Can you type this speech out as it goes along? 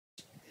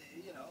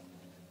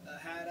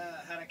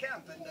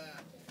camp, and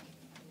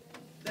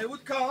they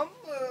would come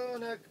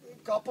on a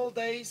couple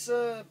days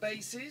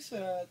basis,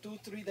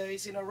 2-3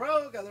 days in a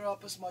row, gather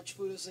up as much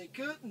food as they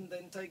could, and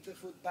then take the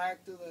food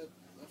back to the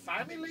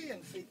family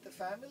and feed the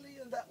family,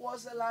 and that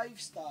was the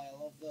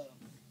lifestyle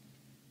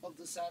of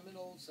the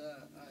Seminoles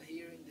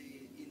here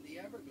in the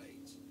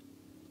Everglades.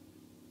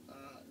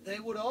 They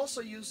would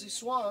also use the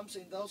swamps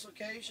in those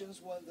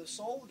occasions when the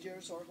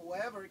soldiers or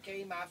whoever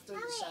came after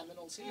the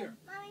Seminoles here.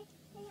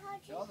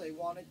 You know, they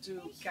wanted to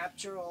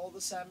capture all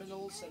the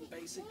Seminoles and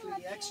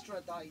basically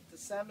extradite the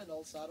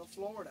Seminoles out of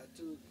Florida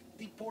to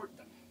deport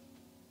them,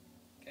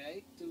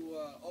 okay, to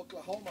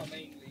Oklahoma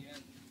mainly,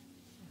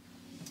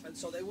 and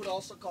so they would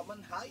also come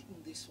and hide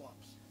in these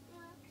swamps,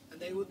 and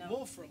they would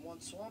move from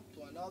one swamp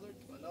to another,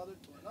 to another,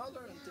 to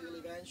another, until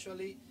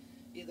eventually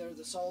either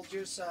the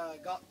soldiers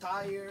got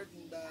tired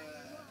and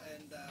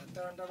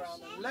turned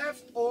around and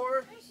left,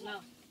 or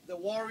the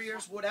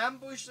warriors would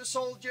ambush the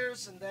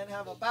soldiers and then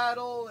have a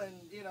battle, and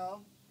you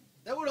know,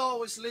 they would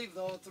always leave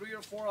though, 3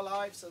 or 4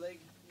 alive, so they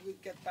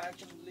would get back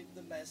and leave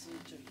the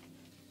message, and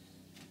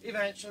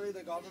eventually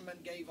the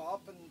government gave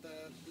up and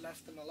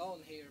left them alone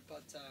here.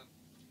 But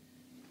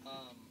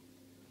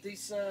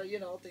these you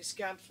know, these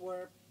camps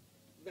were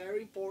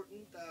very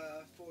important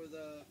for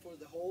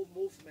the whole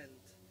movement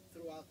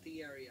throughout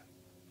the area.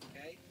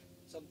 Okay,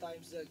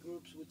 sometimes the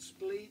groups would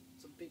split.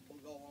 Some people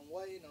go one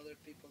way and other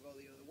people go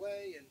the other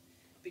way, and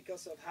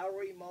because of how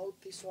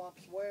remote these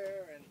swamps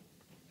were and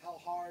how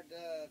hard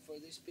for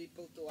these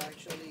people to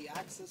actually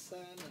access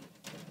them, and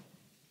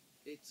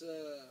it's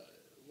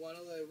one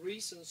of the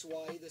reasons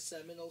why the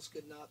Seminoles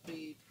could not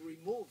be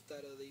removed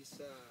out of these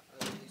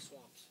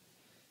swamps.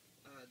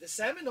 The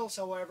Seminoles,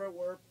 however,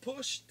 were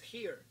pushed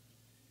here.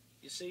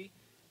 You see,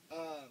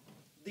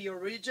 the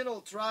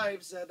original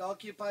tribes that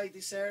occupied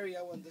this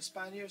area when the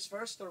Spaniards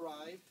first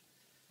arrived,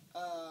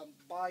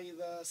 by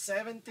the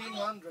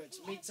 1700s,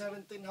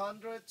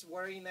 mid-1700s,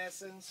 were in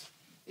essence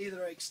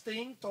either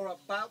extinct or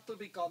about to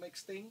become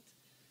extinct.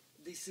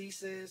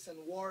 Diseases and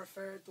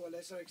warfare, to a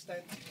lesser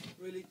extent,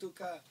 really took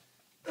a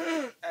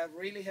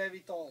really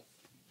heavy toll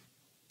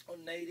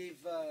on native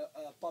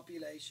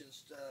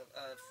populations,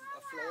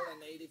 Florida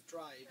native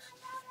tribes.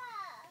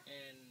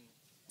 And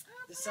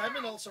the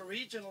Seminoles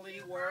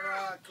originally were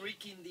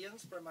Creek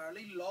Indians,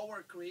 primarily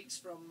lower creeks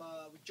from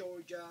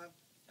Georgia,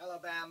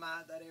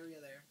 Alabama, that area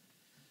there,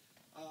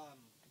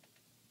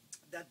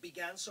 that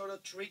began sort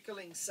of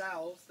trickling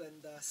south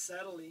and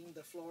settling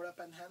the Florida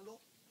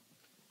Panhandle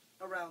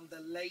around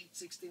the late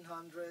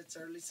 1600s,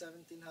 early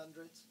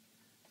 1700s.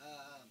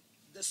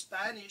 The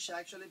Spanish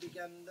actually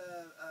began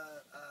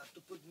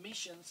to put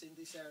missions in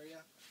this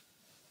area,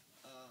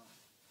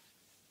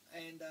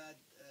 and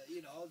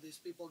you know, these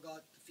people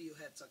got a few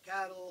heads of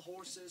cattle,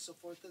 horses, so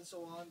forth and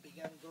so on,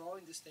 began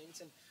growing these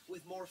things, and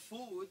with more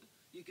food,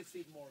 you could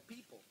feed more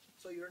people,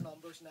 so your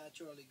numbers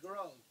naturally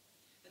grow.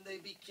 And they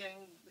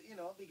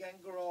began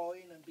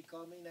growing and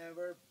becoming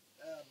ever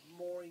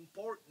more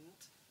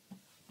important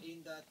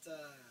in that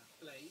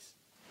place.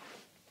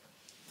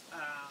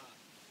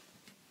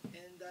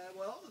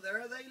 Well,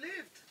 there they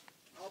lived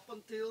up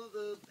until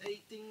the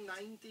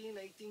 1819,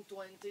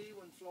 1820,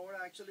 when Florida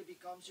actually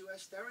becomes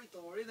U.S.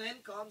 territory.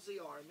 Then comes the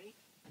army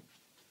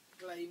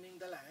claiming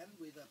the land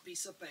with a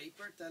piece of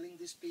paper telling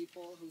these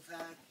people who've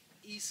had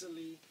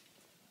easily,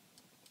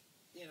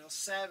 you know,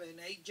 7,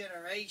 8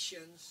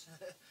 generations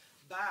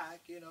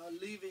back, you know,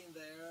 living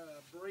there,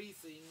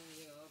 breathing,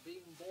 you know,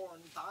 being born,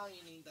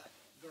 dying in that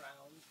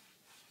ground.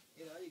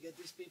 You know, you get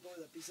these people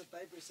with a piece of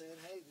paper saying,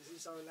 hey, this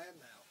is our land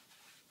now.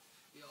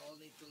 You all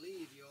need to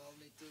leave. You all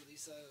need to,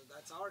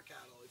 that's our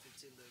cattle if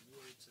it's in the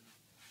woods. And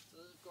so,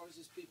 of course,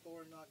 these people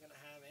were not going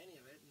to have any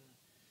of it. And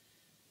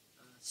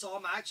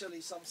some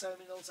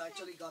Seminoles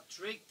actually got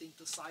tricked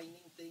into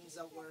signing things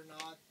that were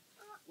not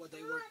what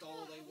they were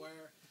told they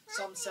were.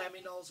 Some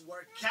Seminoles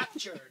were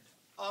captured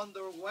on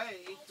their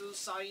way to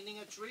signing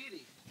a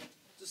treaty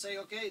to say,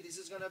 okay, this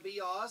is going to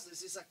be us.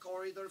 This is a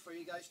corridor for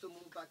you guys to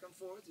move back and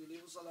forth. You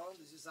leave us alone.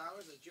 This is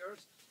ours. It's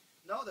yours.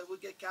 No, they would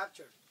get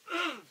captured.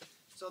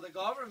 So the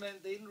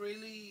government didn't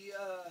really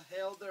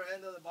held their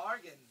end of the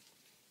bargain,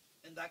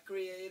 and that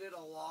created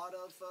a lot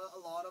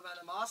of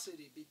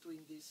animosity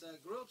between these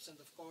groups. And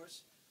of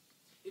course,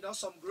 you know,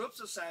 some groups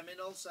of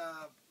Seminoles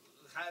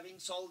having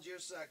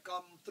soldiers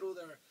come through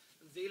their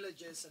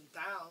villages and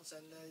towns,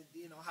 and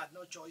you know, had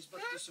no choice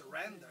but to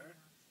surrender,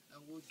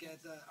 and would get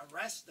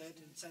arrested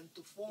and sent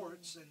to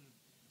forts.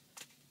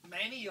 And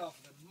many of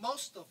them,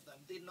 most of them,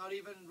 did not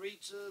even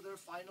reach their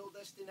final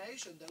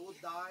destination. They would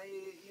die,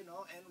 you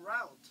know, en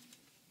route.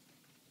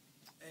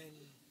 And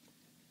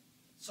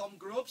some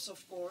groups,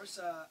 of course,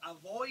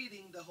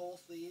 avoiding the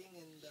whole thing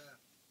and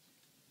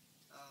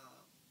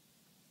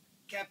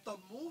kept on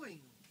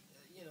moving,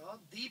 you know,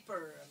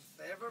 deeper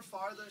and ever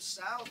farther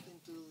south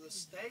into the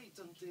state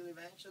until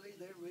eventually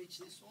they reach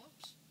the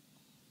swamps.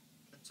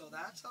 And so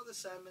that's how the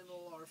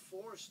Seminoles are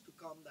forced to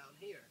come down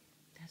here.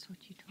 That's what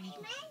you told me.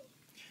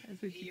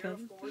 That's what you Here, told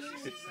me. of course,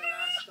 this is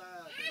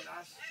the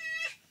last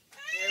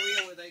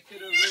area where they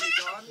could have really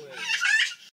gone.